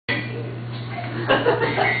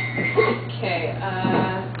Okay,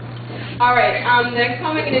 alright, the next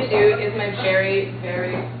poem I'm going to do is my very,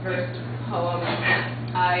 very first poem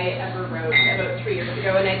I ever wrote about 3 years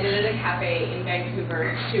ago, and I did it at a cafe in Vancouver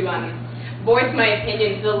to voice my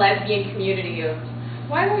opinion to the lesbian community of,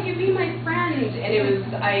 why won't you be my friend?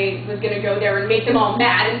 And I was going to go there and make them all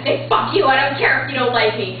mad and say, fuck you, I don't care if you don't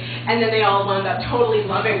like me. And then they all wound up totally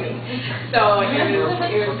loving me. So it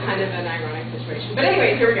was kind of an ironic situation. But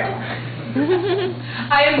anyways, here we go.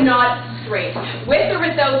 I am not straight, with or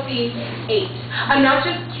without the 8. I'm not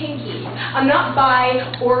just kinky. I'm not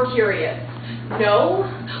bi or curious. No,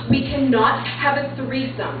 we cannot have a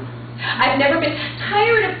threesome. I've never been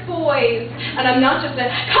tired of boys, and I'm not just a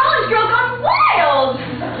college girl gone wild.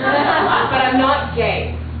 But I'm not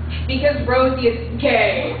gay, because Rosie is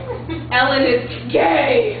gay. Ellen is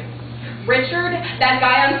gay. Richard, that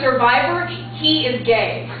guy on Survivor, he is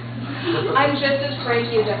gay. I'm just as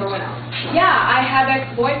cranky as everyone else. Yeah, I have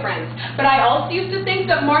ex-boyfriends, but I also used to think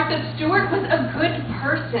that Martha Stewart was a good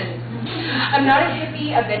person. I'm not a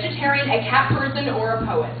hippie, a vegetarian, a cat person, or a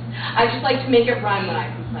poet. I just like to make it rhyme when I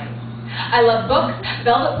complain. I love books,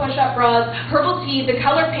 velvet push-up bras, herbal tea, the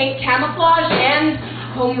color pink, camouflage, and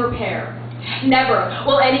home repair. Never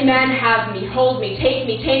will any man have me, hold me, take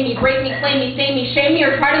me, tame me, break me, claim me, stain me, shame me,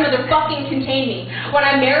 or try to motherfucking contain me. When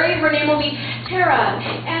I'm married, her name will be Tara,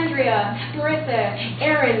 Andrea, Marissa,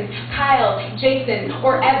 Aaron, Kyle, Jason,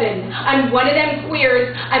 or Evan. I'm one of them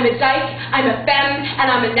queers. I'm a dyke, I'm a femme,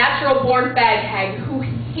 and I'm a natural-born fag hag who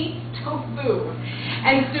hates tofu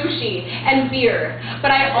and sushi and beer, but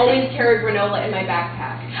I always carry granola in my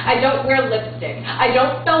backpack. I don't wear lipstick. I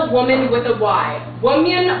don't spell woman with a Y.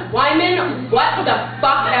 Woman, Wyman, what the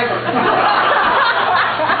fuck ever.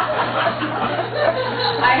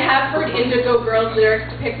 I have heard Indigo Girls lyrics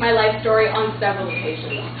to pick my life story on several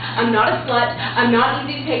occasions. I'm not a slut, I'm not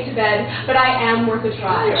easy to take to bed, but I am worth a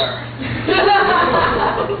try.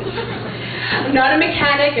 I'm not a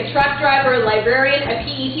mechanic, a truck driver, a librarian, a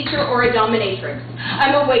PE teacher, or a dominatrix.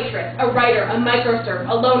 I'm a waitress, a writer, a microserve,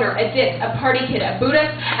 a loner, a dit, a party kid, a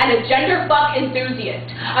Buddhist, and a gender fuck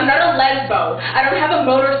enthusiast. I'm not a lesbo. I don't have a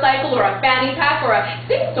motorcycle or a fanny pack or a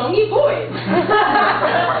sing-songy voice.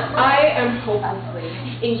 I am hopelessly,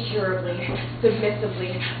 incurably,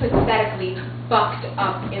 submissively, pathetically fucked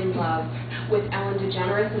up in love with Ellen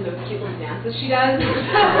DeGeneres and those cute little dances she does.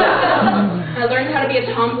 I learned how to be a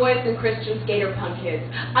tomboy with some Christian skater punk kids.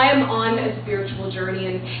 I am on a spiritual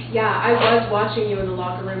journey, and yeah, I was watching you in the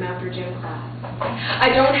locker room after gym class.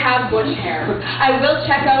 I don't have butch hair. I will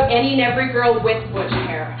check out any and every girl with butch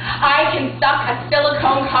hair. I can suck a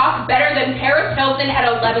silicone cock better than Paris Hilton at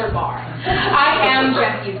a leather bar. I am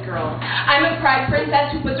Jessie's girl. I'm a pride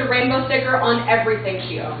princess who puts a rainbow sticker on everything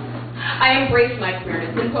she owns. I embrace my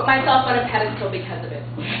queerness and put myself on a pedestal because of it.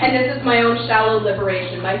 And this is my own shallow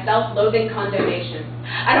liberation, my self-loathing condemnation.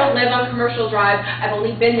 I don't live on Commercial Drive. I've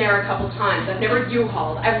only been there a couple times. I've never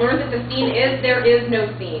U-hauled. I've learned that the scene is there is no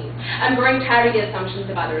scene. I'm growing tired of the assumptions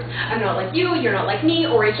of others. I'm not like you, you're not like me,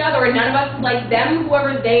 or each other, and none of us like them,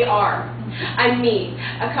 whoever they are. I'm me.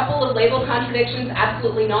 A couple of label contradictions,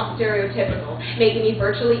 absolutely not stereotypical, making me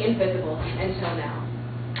virtually invisible until now.